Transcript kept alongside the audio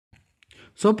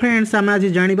So friends आम आज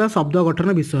जाना शब्द गठन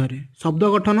विषय शब्द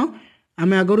गठन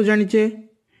आम आगु जाचे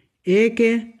एक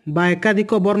बा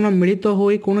एकाधिक वर्ण मिलित हो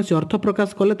कौन अर्थ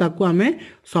प्रकाश कले ताकू आम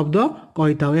शब्द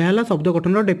कही था। यह शब्द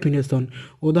गठन डेफिनेशन।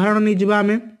 उदाहरण नहीं जावा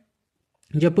आम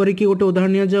जेपरिक गोटे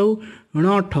उदाहरण नि जाऊ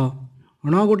ण ठ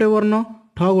ण गोटे वर्ण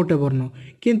ठ गोटे वर्ण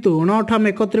किंतु ण ठ आम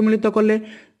एकत्र मिलित कले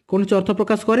कौन अर्थ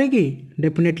प्रकाश करे कि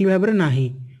डेफिनेटली भाव में ना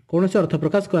कौन अर्थ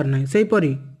प्रकाश करे ना।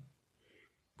 सेहीपरि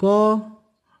क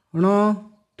ण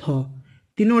थ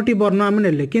तीनोटी वर्ण आम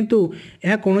नेले किंतु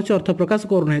यह कौन अर्थ प्रकाश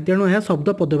करूना तेणु यह शब्द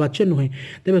पदवाच्य नुहे।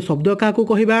 तेज शब्द क्या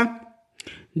कहवा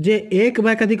जे एक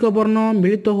बा एकाधिक वर्ण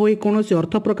मिलित हो कौन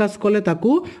अर्थ प्रकाश कले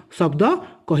ताकू शब्द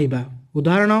कहवा।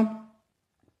 उदाहरण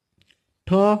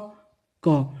ठ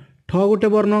क ठ गोटे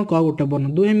वर्ण क गोटे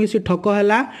वर्ण दुहे मिसी ठक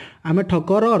है आम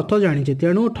ठकर अर्थ जाचे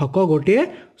तेणु ठक गोटे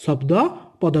शब्द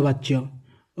पदवाच्य।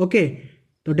 ओके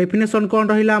तो डेफिनेशन कौन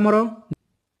रहा आमर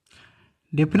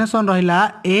डेफिनेशन रहा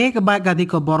एक बा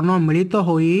एकाधिक वर्ण मिलित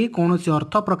हो कौन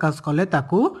अर्थ प्रकाश कले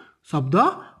ताकू शब्द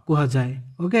कह जाए।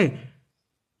 ओके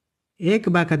एक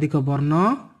बा एकाधिक वर्ण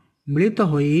मिलित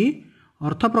हो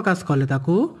अर्थ प्रकाश कले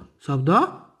ताकू शब्द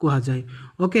कह जाए।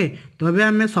 ओके तो अबे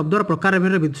आम शब्दर प्रकार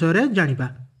विषय जानिबा।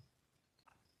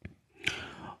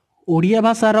 ओडिया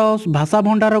भाषार भाषा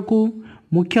भंडार को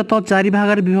मुख्यतः चारि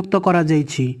भाग विभक्त करा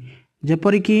जाइछि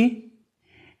जेपरिक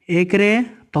एक रे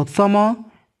तत्सम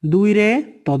दुई रे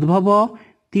तद्भव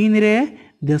तीन रे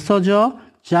देशज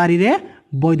चारि रे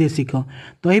वैदेशिक।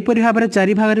 तो यहीपरि भाव में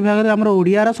चारि भाग आम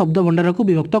ओडियार शब्द भंडार को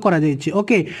विभक्त करा जाइछि।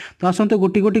 ओके तो आसते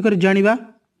गोटी गोटी कर जानिबा।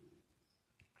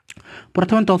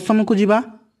 प्रथम तत्सम को जीवा।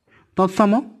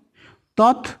 तत्सम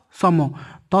तत्सम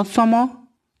तत्सम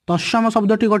तत्सम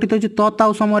शब्दटी गठित होइछि तत्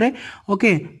आउ समरे।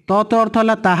 ओके तत् अर्थ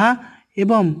है ताहा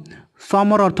एवं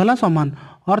समर अर्थ है समान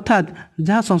अर्थात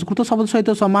जहाँ संस्कृत शब्द सहित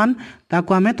समान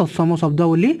ताकू आम तत्सम शब्द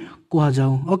बोली कह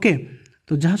जाऊ। ओके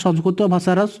तो जहाँ संस्कृत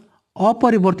भाषार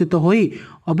अपरिवर्तित हो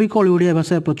अबिकल ओडिया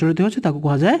भाषा प्रचलित होछि ताकू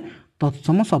कह जाए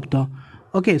तत्सम शब्द।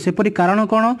 ओके सेपरि कारण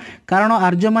कौन कारण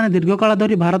आर्य माने दीर्घकाल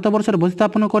धरी भारत वर्ष बसी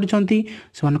स्थापन करिसेंती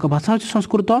सेमानक भाषा होछि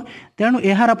संस्कृत तेणु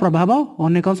यार प्रभाव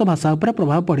अनेकांश भाषा उपर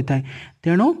प्रभाव पड़ी था।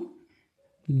 तेणु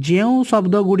जेउ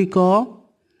शब्द गुड़िक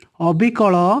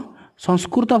अबिकल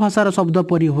संस्कृत भाषार शब्द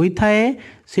परी होता है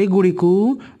से गुड़ी को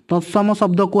तत्सम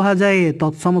शब्द कह जाए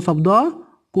तत्सम शब्द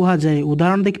कह जाए।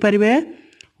 उदाहरण देखिपारे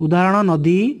उदाहरण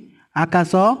नदी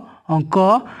आकाश अंक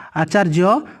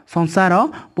आचार्य संसार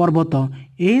पर्वत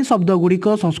यही शब्द गुड़िक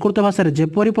संस्कृत भाषा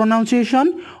जेपरी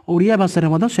प्रोनाउंसिएशन ओडिया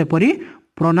भाषा सेपरी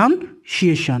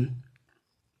प्रोनाउंसिएशन।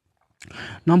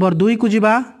 नंबर दुई को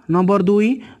जीवा। नंबर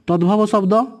दुई तद्भव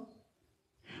शब्द।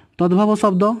 तद्भव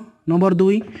शब्द नंबर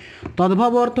दुई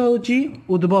तद्भव अर्थ होची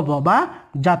उद्भव बा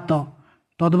जात।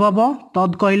 तद्भव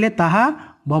तद कहले ताहा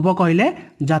भव कहले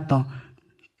जात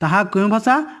ताहा क्यों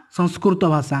भाषा संस्कृत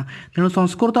भाषा तेणु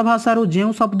संस्कृत भाषा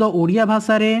जो शब्द ओडिया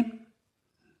भाषा रे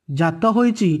जात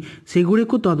होइची सेगुड़ी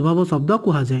को तद्भव शब्द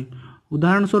कह जाए।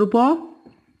 उदाहरण स्वरूप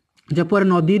जपर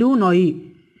नदीरू नई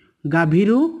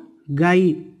गाभीरू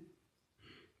गाई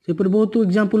सेपरि बहुत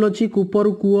एग्जाम्पल अच्छी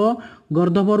कूपरू कूଅ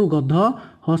गर्दभरू गध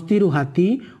हस्तीरू हाथी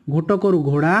घोटकरू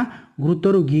घोड़ा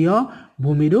घृतरू घी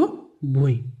भूमिरू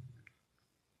भूई।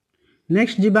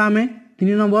 नेक्स्ट जीवा आमे तीन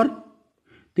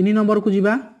नंबर को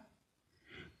जीवा।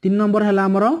 तीन नंबर है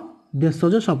आमर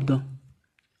देशज शब्द।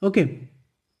 ओके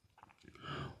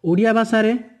ओडिया भाषा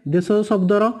रे देशज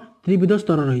शब्दर त्रिविध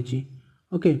स्तर रही।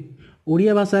 ओके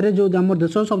ओडिया भाषा रे जो आम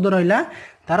देशज शब्द रहा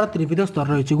तार त्रिविध स्तर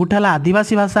रही। गोटे है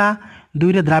आदिवासी भाषा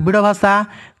दुई रे द्राविड़ भाषा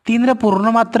तीन रे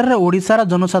पूर्ण मात्रा रे ओडिशार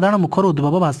जनसाधारण मुखर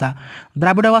उद्भव भाषा।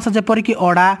 द्राविड़ भाषा जेपरिक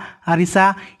अड़ा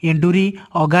आरिसा एंडुरी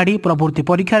अगाड़ी प्रभृति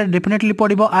परीक्षा डेफिनेटली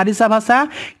पड़ो। आरिसा भाषा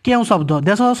क्यों शब्द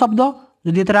देशज शब्द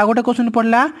जदि आ गोटे क्वेश्चन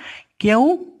पड़ला क्यों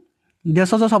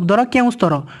देशज शब्दर क्यों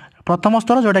स्तर प्रथम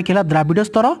स्तर जोटा कि द्राविड़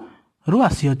स्तर रु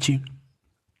आसी अछि।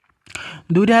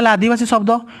 दुई है आदिवासी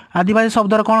शब्द। आदिवासी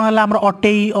शब्दर कौन है आम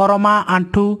अटेई अरमा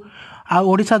आंठू आ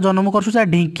ओडिशा जन्म कर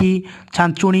ढिंकी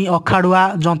छांचुणी अखाड़ुआ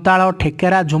जंताड़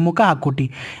ठेकेरा झुमुका हाकुटी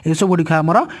ये सब गुड़िक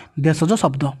आमर देशज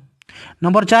शब्द।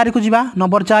 नंबर चार को जीवा।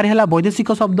 नंबर चार है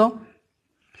वैदेशिक शब्द।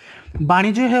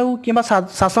 वाणिज्य हेउ किंबा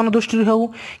शासन दृष्टि हेउ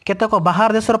केतक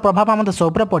बाहर देशर प्रभाव आम देश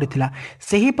उपर पड़ता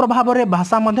से ही प्रभाव में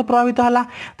भाषा प्रभावित है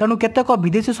तेणु केतक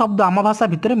विदेशी शब्द आम भाषा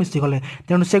भितर मिशीगले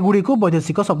तेणु से गुड़ी को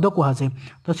वैदेशिक शब्द कहुए।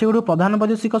 तो से गुड़ी प्रधान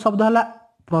वैदेशिक शब्द है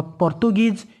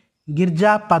पर्तुगीज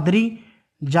गिर्जा पाद्री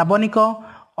जाबनिक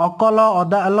अकल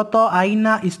अदालत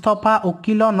आईना इस्तफा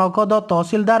वकिल नगद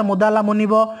तहसिलदार मुदाला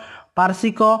मुनिब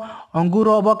पार्षिक अंगूर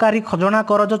अबकारी खजना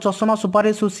करज चषमा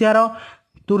सुपारी सुसियार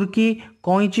तुर्की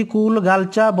कईची कुल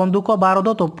गालचा बंदूक बारद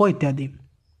तोप इत्यादि।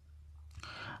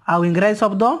 आउ इंग्राजी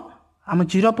शब्द आम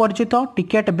चिरपरिचित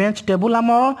टिकेट बेंच टेबुल आम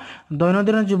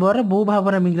दैनंदिन जीवन बहु भाव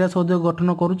में इंग्रेजी शब्द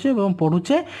गठन करुचे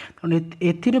पढ़ुचे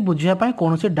ए बुझापी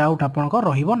कौन डाउट आपंक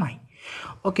रहा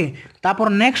ओके तापर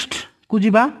नेक्स्ट को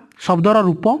जीवा शब्दर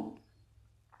रूप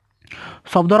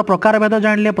शब्दर प्रकार भेद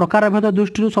जानिले प्रकार भेद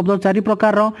दृष्टि शब्द चारि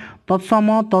प्रकार तत्सम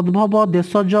तद्भव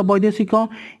देशज वैदेशिक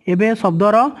एवं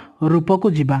शब्दर रूप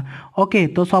को जीवा ओके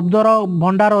तो शब्दर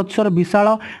भंडार अक्षर विशाल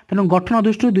तेणु गठन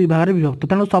दृष्टि दुई भाग में विभक्त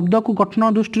तेणु शब्द को गठन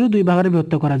दृष्टि दुई भाग में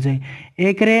विभक्त कराए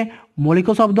एक रे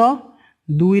मौलिक शब्द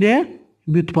दुई रे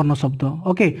व्युत्पन्न शब्द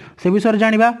ओके से विषय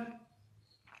जानिबा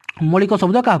मौलिक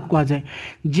शब्द क्या कहुए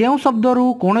जो शब्द रु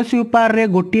कौन सी उपाय रे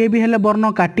गोटे भी हेले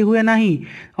वर्ण काटी हुए ना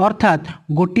अर्थात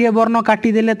गोटे वर्ण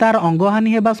काटिदेले तार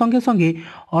अंगहानि होगा संगे संगे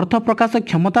अर्थ प्रकाश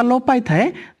क्षमता लोप पाई थाए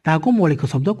ताकू मौलिक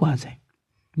शब्द कहुए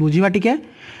बुझा टिके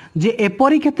जे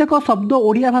एपरी केतेक शब्द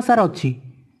ओडिया भाषार अच्छी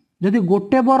जदि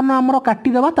गोटे वर्ण आमर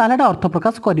काटिदेवा ताहले अर्थ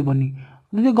प्रकाश करबनी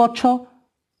जदि गछ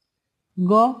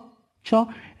गछ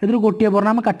ए गोटे वर्ण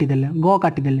आम काटिदेले ग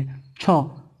काटिदेले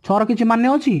छर किछि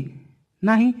मान्य अछि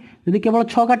नहीं यदि केवल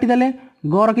छ काटिदेले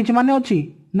गर किछि माने अछि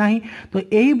नहीं तो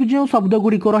यही जो शब्द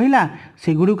गुड़िक रहा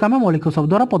से गुड़िक आम मौलिक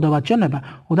शब्दर पदवाच्य नेबा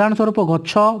उदाहरण स्वरूप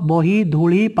गछ बही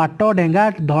धूली पाट डेंगा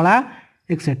धला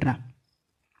एक्सेट्रा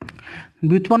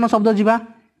व्युत्पन्न शब्द जीवा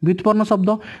व्युत्पन्न शब्द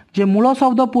जे मूल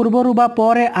शब्द पूर्वर बा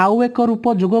परे आउ एक रूप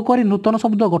जोग कर नूतन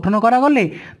शब्द गठन करागले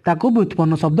ताकू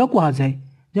व्युत्पन्न शब्द कहुए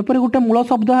जेपरि गोटे मूल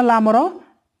शब्द है आमर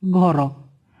घर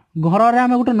घर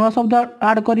आम गोटे नया शब्द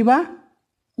आड करवा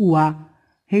उआ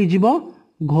हो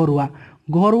घरुआ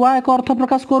घरुआ एक अर्थ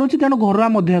प्रकाश करुच्ची तेणु घरुआ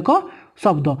मध्य एक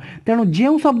शब्द तेणु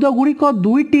जो शब्द गुड़िक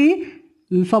दुईटी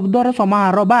शब्दर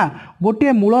समाहार बा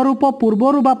गोटे मूल रूप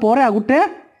पूर्वर बा पर गोटे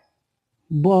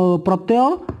प्रत्यय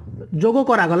जोग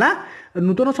करागला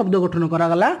नूतन शब्द गठन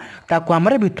करागला ताकू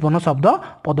आमरे व्युत्पन्न शब्द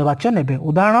पदवाच्य नेबे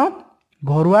उदाहरण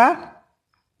घरुआ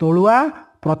तोलुआ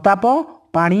प्रताप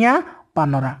पाणिया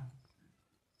पानरा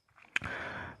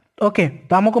ओके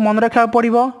तो आमको मन रखा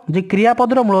पड़ो जे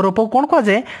क्रियापदर मूल रूप कौन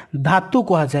कहुए धातु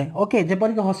कहुए ओके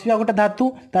जेपरिक हसिया गोटे धातु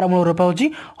तार मूल रूप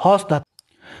हूँ हस धातु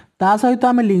ता सहित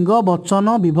आम लिंग वचन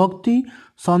विभक्ति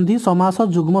संधि समास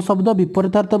जुग्म शब्द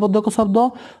विपरीतार्थबोधक शब्द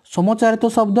समचारित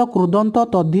शब्द क्रुदंत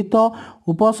तद्धित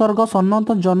उपसर्ग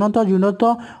सन्नत जनत जुणत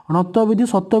णत्वविधि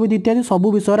सत्वविधि इत्यादि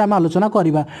सबू विषय में आम आलोचना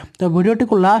करवा तो भिडियोटी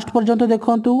को लास्ट पर्यंत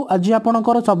देखूँ आज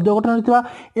आपंकर शब्द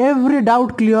गठन एव्री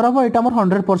डाउट क्लीयर हम यहाँ मोर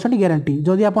 100% ग्यारंटी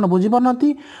जदि आप बुझीपार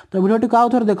तो भिडियोटी को आउ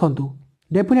थे देखूँ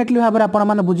डेफिनेटली भाव में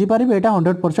आपने बुझीपारे यहाँ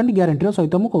 100% ग्यारंटी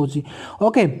सहित मुझे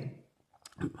ओके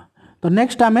तो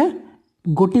नेक्स्ट आम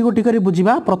गोटी गोटी करी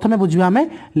बुझा प्रथमे बुझा आम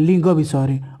लिंग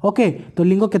विषय ओके तो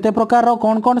लिंग केते प्रकार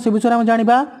कौन कौन से विषय में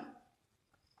जानिबा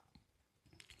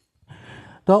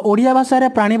तो ओडिया भाषा रे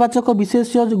प्राणीवाचक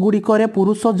विशेष्य गुड़िक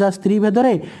पुरुष जा स्त्री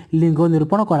भेदरे लिंग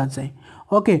निरूपण कराए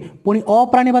ओके पुणी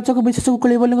अप्राणीवाचक विशेष को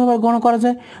लिंग ग्रहण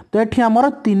कराए तो ये आमर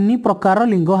 3 प्रकार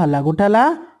लिंग है गोटे है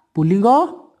पुल्लिंग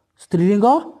स्त्रीलिंग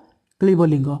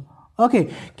क्लीबलिंग ओके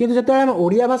किंतु जो आम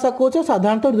ओडिया भाषा कहे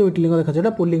साधारणतः 2टी लिंग देखा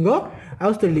पुल्लिंग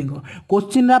आउ स्त्रीलिंग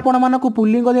क्वेश्चन आपको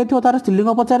पुल्लिंग देथिबो तार स्त्रीलिंग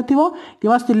पचारिथिबो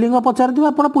कि स्त्रीलिंग पचारिथिबो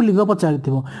आपण पुल्लिंग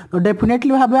पचारिथिबो तो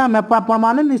डेफिनेटली भाव आम आपण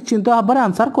माने निश्चिंत भाव में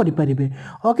आंसर करें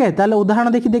ओके ताले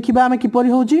उदाहरण देखा आम किपरि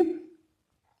होउची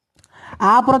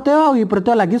आ प्रत्यय और ई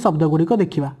प्रत्यय लगी शब्द गुड़िक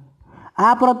देखा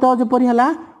आ प्रत्यय जपरी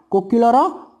है कोकिलर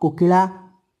कोकिला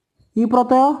ई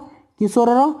प्रत्यय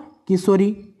किशोरर किशोरी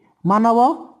मानव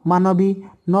मानवी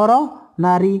नर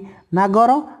नारी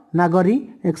नागर नागरी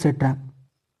एक्सेट्रा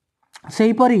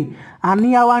सेहीपरि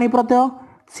आनी आउ आनी प्रत्यय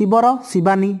शिवर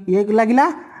शिवानी ये लगिला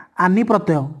आनी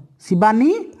प्रत्यय शिवानी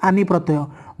आनी प्रत्यय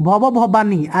भव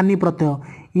भवानी आनी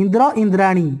प्रत्यय इंद्र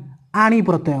इंद्राणी आनी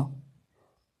प्रत्यय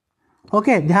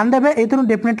ओके ध्यान देवे ये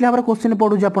डेफिनेटली भाव क्वेश्चन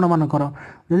पड़ूँ आपण मानकर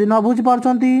जदि न बुझी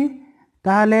पार्टी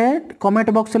ताहले कमेंट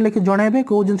बॉक्स में लिखि जनइबे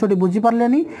कौ जिनसटी बुझीपारे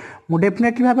मुझे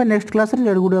डेफिनेटली भाव next class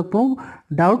good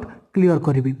doubt clear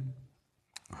करी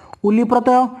उली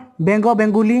प्रत्यय बेंग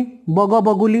बेंगुली बग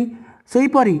बगुली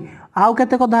सेहीपरि आउ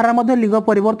केतेक धारा मध्य लिंग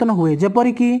परिवर्तन हुए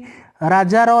जेपरिक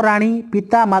राजार राणी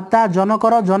पिता माता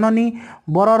जनकर जननी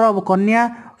बरर कन्या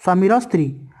स्वामीर स्त्री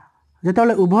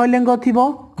जितेबाला उभय लिंग थिबो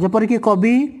जेपरिक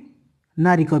कवि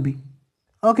नारी कवि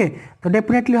ओके तो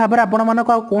डेफिनेटली भाव में आपण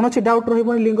मानक कौन डाउट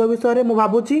रही लिंग विषय में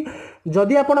भावुची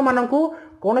जदि आपण मानक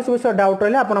कौन विषय डाउट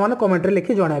रही आपण मैंने कमेंट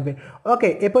लिखि जनइबे ओके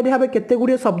एपरि भाव केते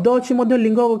गुड़िए शब्द अच्छी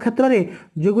लिंग क्षेत्र में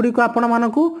जो गुड़िक आपण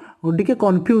मानक टिके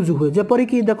कन्फ्यूज हुए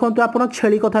जेपरिक देखो आप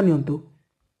छेली कथा नियंतु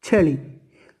छेली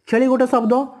छेली गोटे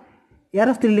शब्द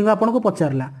यार स्त्रीलिंग आपन को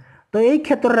पचारला तो यही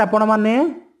क्षेत्र में आपण मैंने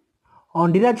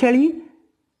अंडीरा छेली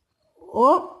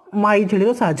और माई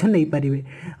छेलीर साहाय्य नहीं पारे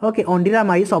ओके अंडीरा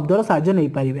माई शब्दर साहाय्य नहीं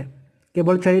पारे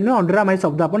केवल छेली नुह अंडीरा माई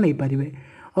शब्द आप नहीं पारे।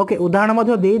 ओके उदाहरण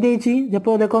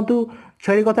जपर देखु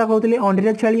छेली कथा कहते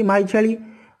अंडीरा छेली माई छेली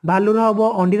भालुर हम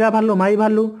अंडीरा भालु माई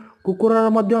भालु कुकुर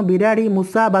बिराड़ी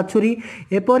मूषा बाछुरी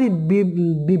एपरी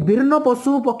विभिन्न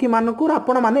पशु पक्षी मानक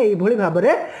आपण मैंने यही भाव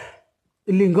में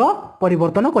लिंग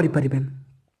परिवर्तन करें।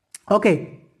 ओके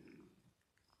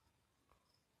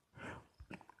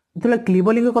जो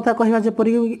क्लीबलिंग कथा कहवा जपर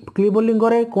क्लीबलिंग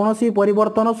कौन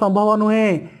परिवर्तन संभव नुहे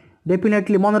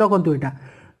डेफिनेटली मन रखु यहाँ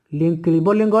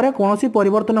क्लीबलिंग कौन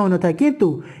परिवर्तन हो न था किंतु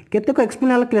केतेक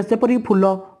एक्सप्लेनेल केस जपर फूल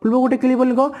फूल गोटे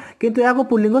क्लीबलिंग किंतु यहाँ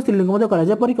पुल्लिंग स्त्रीलिंग करा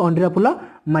जपर अंडीरा फूल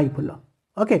माई फूल।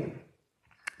 ओके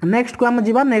नेक्स्ट को आम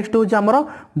जा नेक्स्ट हूँ आमर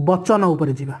वचन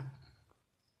उपर जा।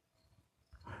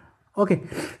 ओके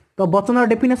तो वचन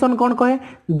डेफिनेशन कौन कहे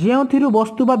जो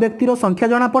वस्तु बा व्यक्तिर संख्या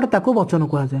जना पड़े ताको वचन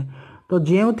कह जाए। तो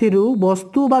जो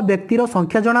वस्तु बा व्यक्तिर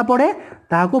संख्या जना पड़े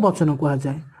ताको वचन कह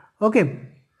जाए। ओके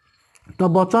तो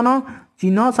वचन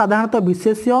चिन्ह साधारणतः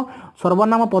विशेष्य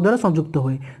सर्वनाम पदरे संयुक्त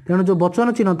हुए तेणु जो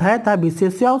वचन चिन्ह थाए ता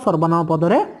विशेष्य और सर्वनाम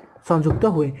पदरे संयुक्त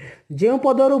हुए। जो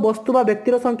पदरु वस्तु बा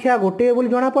व्यक्तिर संख्या गोटे बोली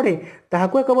जना पड़े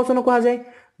ताहाको एक वचन कह जाए।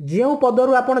 जो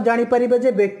पदरु आपण जानि परिबे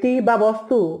जे व्यक्ति बा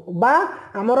वस्तु बा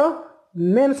आमर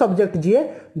मेन सब्जेक्ट जीए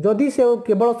जदि से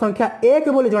केवल संख्या एक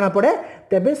बोली जना पड़े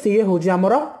तेबे सीए होउछि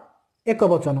आमर एक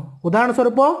वचन। उदाहरण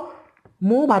स्वरूप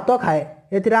मु भात खाए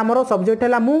एथिरे आमर सब्जेक्ट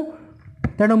है मु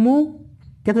तेणु मु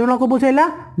केते जन को बुझाइला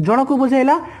जन को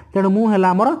बुझाइला तेणु मु है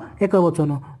आमर एक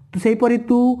वचन। तो सेहीपरि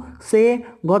तू से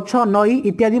गछ नई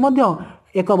इत्यादि मध्य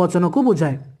एक वचन को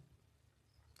बुझाए।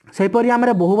 सेहीपरि आम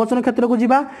बहुवचन क्षेत्र को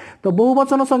जीवा तो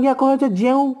बहुवचन संज्ञा कहे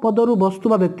जो पदरु वस्तु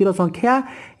बा व्यक्तिर संख्या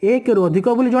एक रु अधिक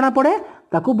बोली जना पड़े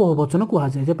ताकू बहुवचन कह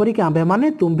जाए जेपरिक आंबे माने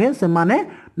तुम्भे से माने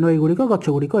नई गुड़िक गछ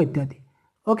गुड़िक इत्यादि।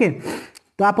 ओके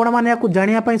तो आपण मैंने या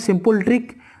जानापी सिंपल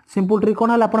ट्रिक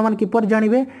कौन है आपण मैंने किपर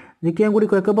जानवे जे क्या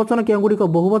गुड़िक एक वचन क्या गुड़िक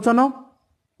बहुवचन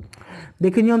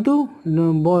देखी नियंतु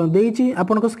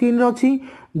आपण स्क्रीन रे अच्छी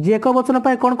जे एक वचन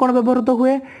पाए कौन कौन व्यवहृत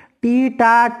हुए टी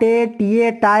टा टे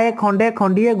टीए टाए खंडे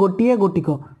खंडीए गोटे गोटिक।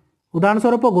 उदाहरण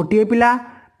स्वरूप गोटे पिला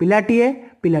पिलाटीए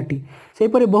पिलाटी।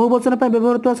 सेहीपरि बहुवचन पाए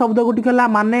व्यवहृत शब्द गुटिक है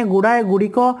माने गुड़ाए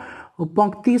गुड़िक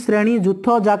पंक्ति श्रेणी जुथ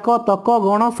जाक तक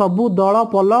गण सबु दल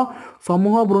पल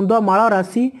समूह वृंद माल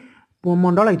राशि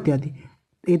मंडल इत्यादि।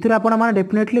 एथुर आपण माने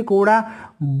डेफिनेटली कोड़ा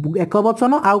एक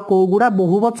वचन आउ को गुड़ा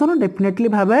बहुवचन डेफिनेटली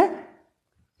भावे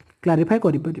क्लारिफाई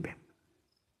करि परिबे।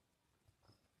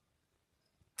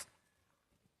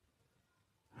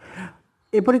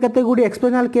 एपरि केते गुडी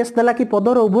एक्सप्लेनेल केस देला कि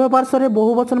पदर उभय पार्श्व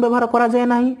बहुवचन व्यवहार करा जाए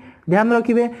नहीं। ध्यान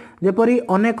रखिए जेपरी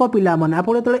अनेक पिला माने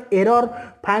आपण जेतले एरर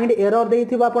फाइंड एरर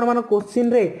देइथिबा आपण मान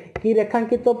क्वेश्चन रे कि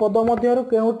रेखांकित पद मध्यरु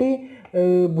केउटी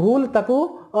भूल ताकू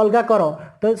अलगा कर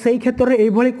तो सही क्षेत्र में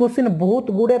यही क्वेश्चन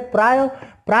बहुत गुड़े प्राय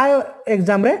प्राय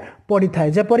एग्जाम रे पड़ी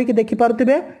थाए। जेपरी कि देखि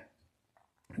पारुथिबे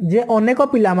जे अनेक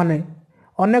पिला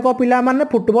माने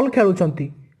फुटबॉल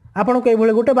खेलुछंती आपन को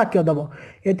एभले गोटे वाक्य दब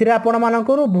एथिरे आपण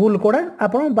मानकर भूल कोडा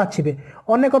आपण बाछिबे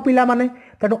अनेक पिला माने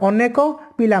तेणु अनेक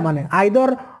पिला माने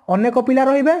आइदर अनेक पिला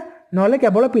रहिबे नले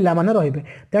केवल पिला माने रहिबे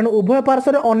तेणु उभय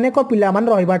पार्श्व रे अनेक पिला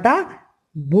माने रहिबाटा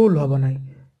भूल होबो नाही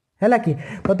हैला कि।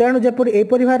 तो तेणु जेपरि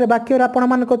एपरि भारे वाक्य आपण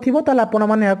मानक थिबो ताले आपण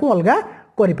माने याकू अलगा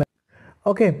करि पारे।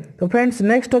 ओके तो फ्रेंड्स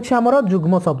नेक्स्ट अछि हमर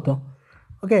जुग्म शब्द।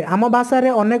 ओके आम भाषा रे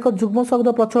अनेक जुग्म शब्द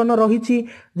प्रचलन रही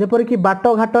जेपरि कि बाट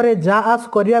घाट रे जा आस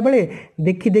करिया बेले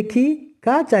देखी देखी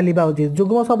का चलिबा उचित।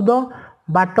 जुग्म शब्द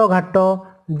बाट घाट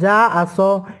जा आस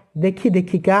देखी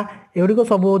देखी का एगुड़ी को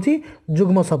सब होची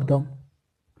जुग्म शब्द।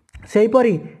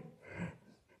 सेहीपरि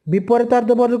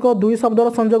विपरीतार्थवर्ग दुई शब्दर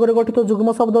संयोग गठित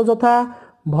जुग्म शब्द यथा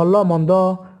भल मंद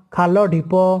खाल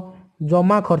ढीप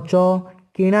जमा खर्च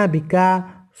किणा बिका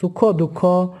सुख दुख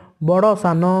बड़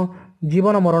सान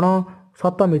जीवन मरण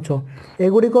सत मिछ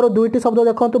एगुड़िकर दुईटी शब्द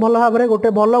देखो भल भाव में गोटे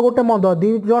भल गोटे मंद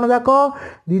दी जन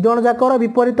जाकर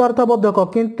विपरीत अर्थबोधक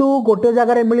किंतु गोटे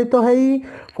जगार मिलित हो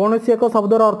कौन एक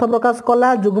शब्दर अर्थ प्रकाश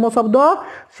कला जुग्म शब्द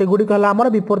सेगुड़िक है आमर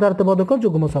विपरीत अर्थबोधक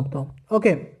जुग्म शब्द।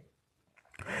 ओके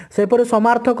सेपरि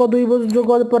समार्थक दुई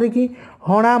जोग परिकी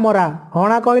हणा मरा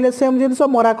हणा कहले सेम जिनस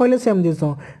मरा कहले सेम जिनस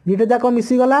दुईटा जाक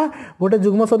मिसीगला गोटे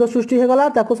जुग्म शब्द सृष्टि होगला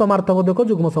ताको समार्थबोधक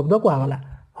जुग्म शब्द कहगला।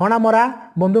 हणा मरा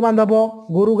बंधु बांधव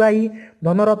गोरु गाई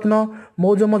धनरत्न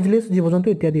मौज मजलिस जीवजंतु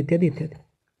इत्यादि इत्यादि इत्यादि।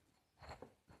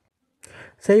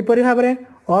 सेहीपरि भाव में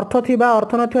अर्थ थिबा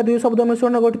अर्थ नथिबा दुई शब्द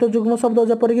मिश्रण गठित जुग्म शब्द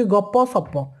जेपरिक गप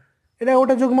सप एटा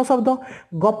गोटे जुग्म शब्द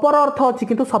गपर अर्थ अच्छी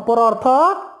किंतु सपर अर्थ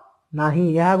नहीं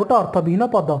यह गोटे अर्थविहीन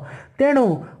पद तेणु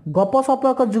गप सप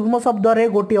एक जुग्म शब्द रे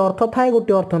गोटे अर्थ थाए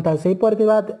गोटे अर्थ थाए सेहीपरि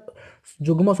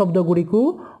जुग्म शब्द गुड़ी को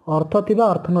अर्थ थिबा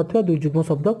अर्थ नथिबा दुई जुग्म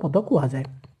शब्द पद कह जाए।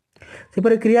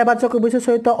 ସେପରି କ୍ରିୟାବାଚକ ବିଶେଷ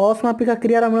ସହିତ ଅସମାପିକା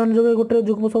କ୍ରିୟାର ମିଳନ ଯୋଗୁଁ ଗୋଟେ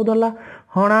ଯୁଗ୍ମ ଶବ୍ଦ ହେଲା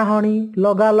ହଣାହଣି,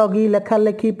 ଲଗାଲଗି,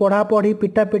 ଲେଖାଲେଖି, ପଢ଼ାପଢ଼ି,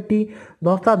 ପିଟାପିଟି,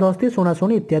 ଧସ୍ତାଧସ୍ତି,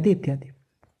 ଶୁଣାଶୁଣି ଇତ୍ୟାଦି ଇତ୍ୟାଦି।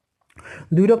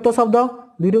 ଦ୍ୱିରୁକ୍ତ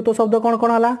ଶବ୍ଦ କ'ଣ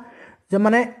କ'ଣ ହେଲା ଯେ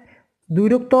ମାନେ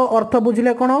ଦ୍ୱିରୁକ୍ତ ଅର୍ଥ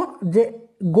ବୁଝିଲେ କ'ଣ ଯେ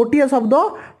ଗୋଟିଏ ଶବ୍ଦ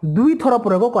ଦୁଇଥର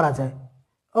ପ୍ରୟୋଗ କରାଯାଏ।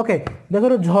 ଓକେ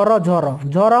ଦେଖନ୍ତୁ ଝର ଝର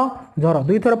ଝର ଝର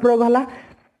ଦୁଇଥର ପ୍ରୟୋଗ ହେଲା,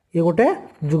 ये गोटे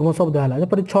जुग्म शब्द है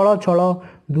जपरी छल छल,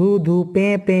 धू धू, पे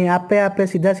पे, आपे आपे,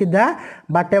 सीधा सीधा,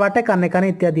 बाटे बाटे, काने काने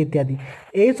इत्यादि इत्यादि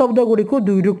यही शब्द गुड़ी को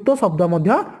द्विरुक्त शब्द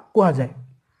कह जाए।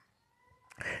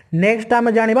 नेक्स्ट आम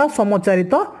जाना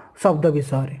समचारित शब्द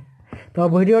विषय। तो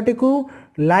भिडियोटी को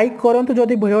लाइक करंतु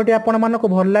जदि भिडियोटी आपण मानक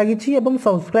भल लगी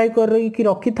सब्सक्राइब कर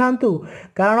रखि थांतु,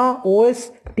 कारण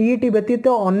OSTET व्यतीत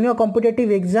अन्य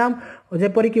competitive exam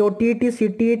जेपरिक OTET,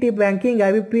 CTET, banking,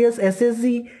 IBPS,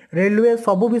 SSC, railway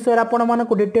सबु विषय आपण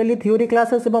मानक डिटेली थ्योरी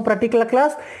क्लासेस एवं प्रैक्टिकल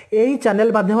क्लास यही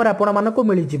चैनल माध्यम आपण मानक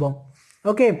मिल जिवो।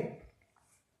 ओके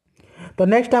तो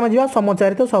नेक्स्ट आम जा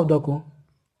समचारित शब्द को।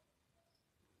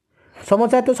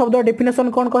 समचारित शब्द डेफिनेशन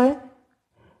कौन कहे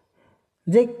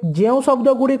जे जो शब्द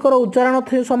गुड़िकर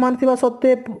उच्चारण समान थिबा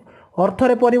सत्वे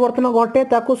अर्थरे परिवर्तन घटे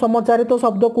ताकू समचारित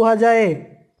शब्द कहा जाए।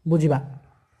 बुझिबा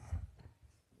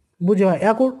बुझिबा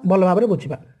या भल भाव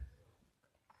बुझिबा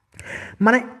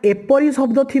माने एपरी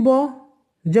शब्द थिबो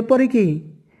जेपरिक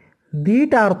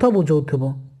दीटा अर्थ बुझाउथिबो।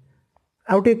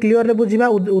 आउटे क्लियर बुझिबा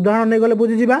उदाहरण नहीं गले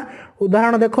बुझिबा।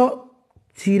 उदाहरण देख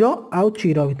चिर आउ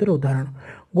चिर भितर उदाहरण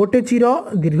गोटे चिर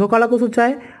दीर्घकाल को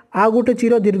सूचाए आ गोटे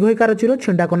चिर दीर्घकार चिर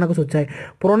छिंडा कना को सूचाए।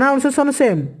 प्रोनाउंसिएशन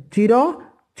सेम चिर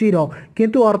चिर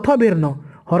किंतु अर्थ भिन्न।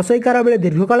 हर्षईकार बेले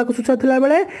दीर्घकाल को सूचाउथिला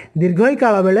बेले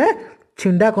दीर्घईकाल बेले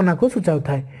छिंडा कना को सूचाउ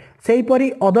थाए। सेही परी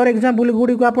अदर एग्जांपल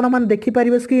गुडी को आपण मान देखि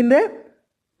परिबे स्क्रीन रे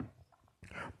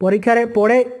परीक्षा रे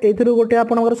पड़े। एथिरु गोटे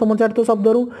आपनकर समचारित शब्द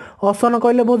रु असन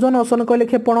कहले भोजन, असन कहले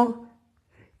खेपण,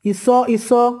 ईश ईश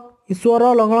ईश्वर,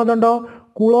 लंगणदंड,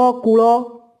 कूल कूल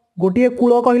गोटे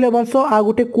कूल कहले वंश आ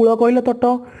गोटे कूल कहले तट।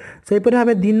 सेहीपरि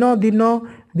भाव दिन दिन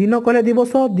दिन कहले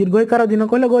दिवस, दीर्घईकार दिन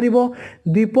कहले गरीब,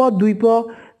 द्वीप द्वीप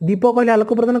दीप कहले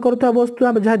आलोक प्रदान करुवा वस्तु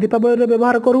आम जहाँ दीपावली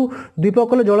व्यवहार करूँ। द्वीप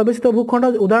कहले जलबेष्टित भूखंड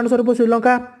उदाहरण स्वरूप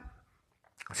श्रीलंका।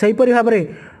 सेहीपरि भाव में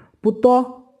पुत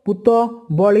पुत,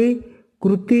 बली,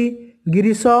 कृति,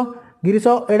 गिरीश गिरीश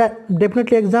एटा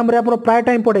डेफिनेटली एग्जाम रे आप प्राय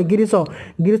टाइम पड़े। गिरीश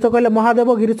गिरीश कहले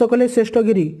महादेव, गिरीश कहले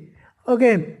श्रेष्ठगिरी।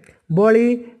 ओके बली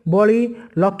बली,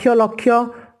 लक्ष्य लक्ष्य,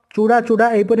 चूड़ा चूड़ा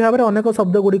यहीपरि भाव में अनेक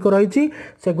शब्द गुड़िक रही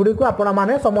सेगुड़ी को आपण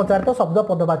मैंने समचारित शब्द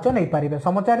पदवाच्य नहीं पारे।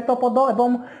 समचारित पद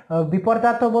एवं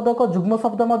विपरीतार्थ पदक जुग्म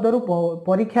शब्द मध्य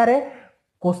परीक्षा रे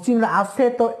क्वेश्चन आसे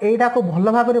तो यहीटा को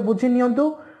भल भाव में बुझी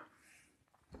नियंतु।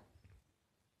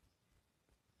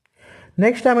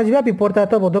 नेक्स्ट आम जा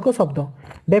विपरीतार्थ बोधक शब्द।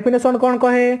 डेफिनेशन कौन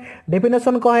कहे?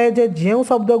 डेफिनेशन कहे जे जो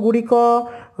शब्द गुड़िक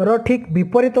ठीक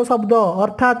विपरीत शब्द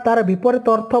अर्थात तार विपरीत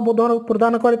अर्थ बोध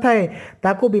प्रदान करें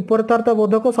ताकू विपरीतार्थ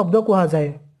बोधक शब्द कह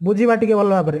जाए। बुझा टे भल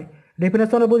भाव में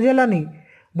डेफिनेशन बुझीगलानी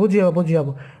बुझीहब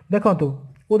बुझीहब। देखो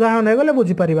उदाहरण नहीं गले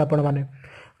बुझीपारे आपण मैंने।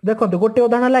 देखो गोटे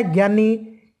उदाहरण है ज्ञानी।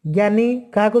 ज्ञानी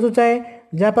क्या सूचाए?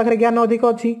 जहाँ पाखे ज्ञान अधिक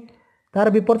अच्छी। तार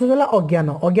विपरीत है अज्ञान।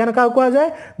 अज्ञान क्या कह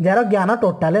जाए? जार ज्ञान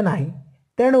टोटाल ना।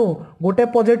 तेणु गोटे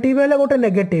पॉजिटिव है गोटे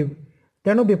नेगेटिव।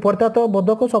 तेणु विपरीत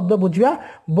बोधक शब्द बुझा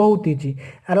बहुत इजी।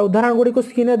 यार उदाहरण गुड़ी को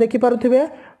स्क्रीन देखिपे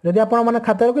जदि आपण मैंने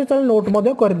खाता रखी नोट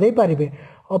करदे पारे।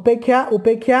 अपेक्षा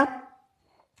उपेक्षा,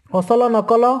 असल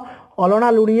नकल, अलणा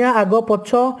लुणिया, आग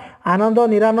पछ, आनंद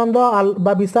निरानंद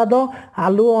बा विषाद,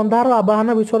 आलु अंधार, आवाहन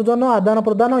विसर्जन, आदान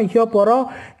प्रदान, इह पर,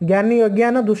 ज्ञानी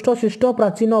अज्ञान, दुष्ट शिष्ट,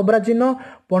 प्राचीन अप्राचीन,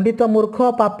 पंडित मूर्ख,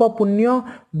 पाप पुण्य,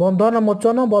 बंधन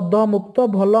मोचन, बद्ध मुक्त,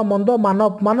 भल मंद, मान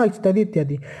अपमान इत्यादि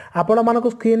इत्यादि। आपण मान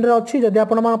स्क्रीन रे अच्छी। जदि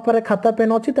आपण मान खाता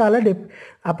पेन अच्छी ताले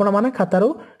आपण मान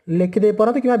खातारू लिखिदे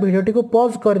पारते कि भिडियोटी को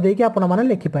पॉज कर देकी आपण मान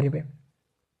लिखिपारे।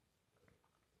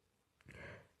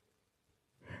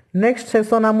 नेक्स्ट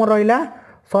सेक्शन आम रहा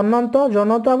सन्नत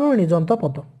जनत और निजंत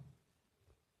पद।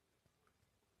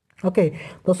 ओके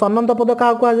तो सन्नत पद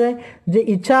क्या कह जाए? जे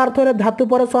इच्छा अर्थ रे धातु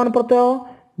पर सन प्रत्यय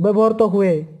व्यवहृत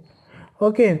हुए।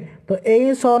 ओके तो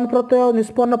यही सन प्रत्यय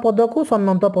निष्पन्न पद को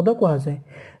सन्नत पद कह जाए।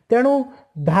 तेणु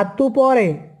धातु पर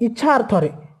इच्छा अर्थ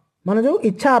रे माने जो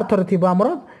इच्छा अर्थ रे थिबा हमर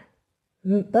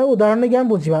उदाहरण नहीं आम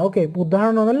बुझा। ओके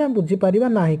उदाहरण ना बुझीपार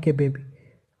ना केबे भी।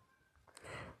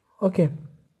 ओके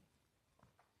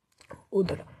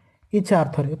इच्छा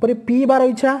अर्थ रे पर पीबार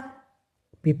इच्छा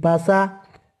पिपासा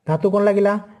धातु कौन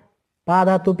लगिला? पा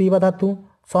धातु पीवा धातु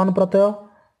सन प्रत्यय।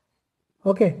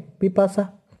 ओके पिपासा।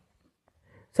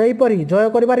 सहीपरी जय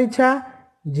करिबार इच्छा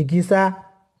जिगिसा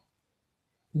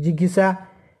जिगिसा।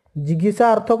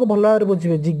 जिज्ञासा अर्थ को भल भाव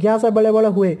बुझे जिज्ञासा बेले बेले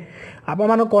हुए आप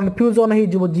मान कन्फ्यूजन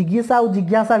हो जिज्ञासा और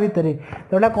जिज्ञासा भितर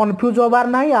तो यहाँ कन्फ्यूज होबार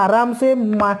ना आराम से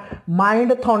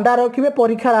माइंड ठंडा रखिए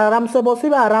परीक्षा आराम से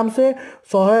बसवे आराम से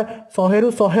 100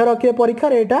 ରୁ 100 रखिए परीक्षा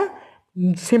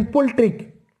यहाँ सिंपल ट्रिक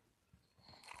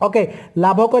ओके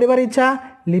लाभ कर इच्छा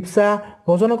लिप्सा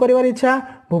भोजन कर इच्छा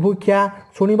बुभुक्षा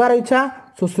शुणिबार इच्छा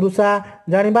शुश्रूषा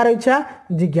जानिबार इच्छा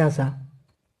जिज्ञासा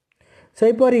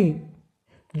सेहीपरि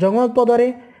जगत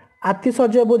पदरे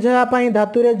आतिशय बुझापी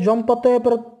धातु जम प्रत्यय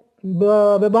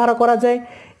व्यवहार करा जाए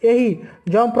यही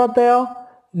जम प्रत्यय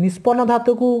निष्पन्न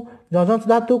धातु को जजंस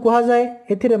धातु कहा जाए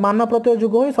एथिरे मान प्रत्यय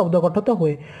जुग हो शब्द गठित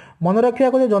हुए मन रखा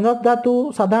जजंस धातु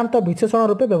साधारणतः विशेषण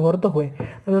रूपे व्यवहृत हुए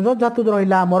जजंस धातु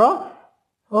रहा आमर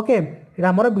ओके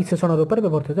आमर विशेषण रूप से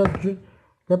व्यवहृत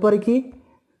जेपरिक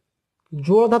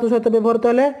जोड़ धातु सहित व्यवहृत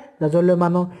हेले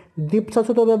जाजल्यमान दीप्सा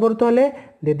सहित व्यवहृत हेले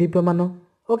देदीप्यमान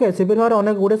ओके से भाव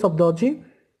अनेक गुड़े शब्द अच्छी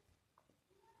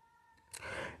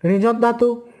ऋजत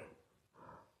धातु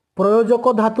प्रयोजक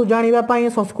धातु जानापी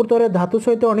संस्कृत में धातु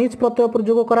सहित निज प्रत्यय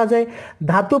प्रयोग करा जाए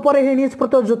धातु पर ही निज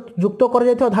प्रत्यय युक्त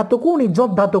कर धातु को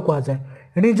निजत धातु कहा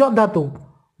जाए निजत धातु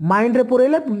माइंड रे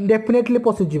पुरैले डेफिनेटली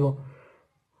पशिज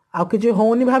आ कि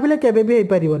होनी भाविले केबे भी हो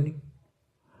पारनी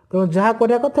तो जहाँ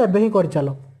करने कथा एबे ही कर चल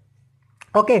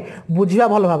ओके बुझा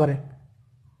भल भाव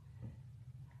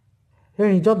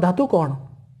निजत धातु कौन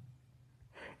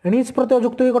निज प्रत्यय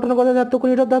युक्त गठन कर धातु को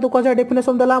निजत धातु कहा जाए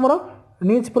डेफिनेशन देला आमर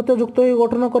निज प्रत्यय युक्त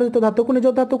गठन कर धातु को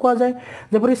निजत धातु कहा जाए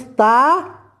जपरी स्था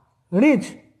निज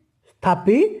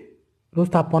स्थापी रु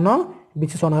स्थापन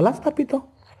विशेषण है स्थापित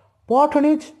पठ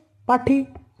निज पाठी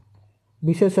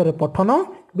विशेष पठन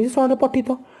विशेषण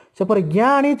पठित सेपरि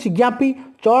ज्ञानिच ज्ञापी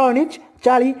चलनिच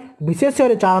चाली विशेष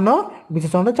चालन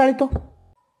विशेषण चालित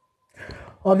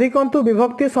अधिकंतु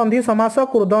विभक्ति संधि समास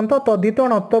कृदंत तद्धित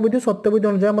नत्वविधि सत्यविधि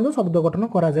अनुसार शब्द गठन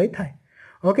करा जाय थाए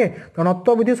ओके तो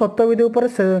नत्वविधि सत्यविधि उपर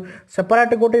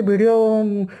सेपरेट गोटे वीडियो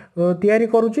तैयारी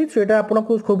करुच्ची सेटा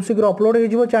आपको खूब शीघ्र अपलोड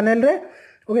हो चैनल रे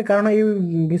ओके कारण ये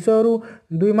विषय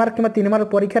 2 मार्क कि 3 मार्क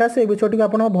परीक्षा से विषयटी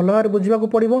आप भल भाव बुझा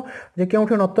पड़ो जे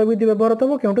क्योंठि नत्वविधि व्यवहृत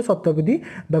हम क्योंठि सत्यविधि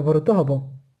व्यवहृत हम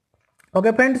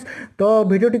ओके फ्रेंड्स तो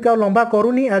भिडियोटी क्या लंबा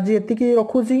करूनी आज एतिकी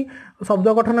रखुची शब्द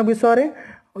गठन विषय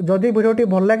जदि भिडियोटी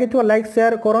भल लगी लाइक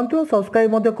शेयर करूँ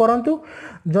सब्सक्राइब करूँ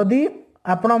जदि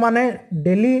आपण मैंने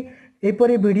डेली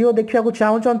एपरी वीडियो देखा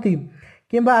चाहूँगी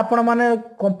किंबा आपण मैंने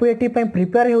कॉम्पिटिटिव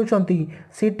प्रिपेयर होती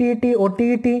सीटीईटी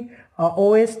ओटीईटी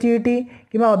OSTET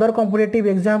कि अदर कॉम्पिटिटिव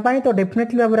एग्जाम तो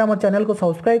डेफिनेटली भाव में आम चैनल को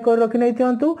सब्सक्राइब कर रखी नहीं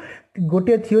दिंतु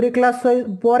गोटे थ्योरी क्लास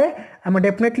पर आम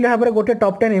डेफिनेटली भाव में गोटे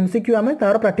टॉप 10 MCQ आम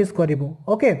तार प्रैक्टिस करूँ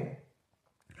ओके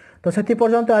तो से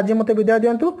पर्यंत आज मत विदाय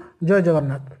दिंतु जय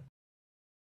जगन्नाथ।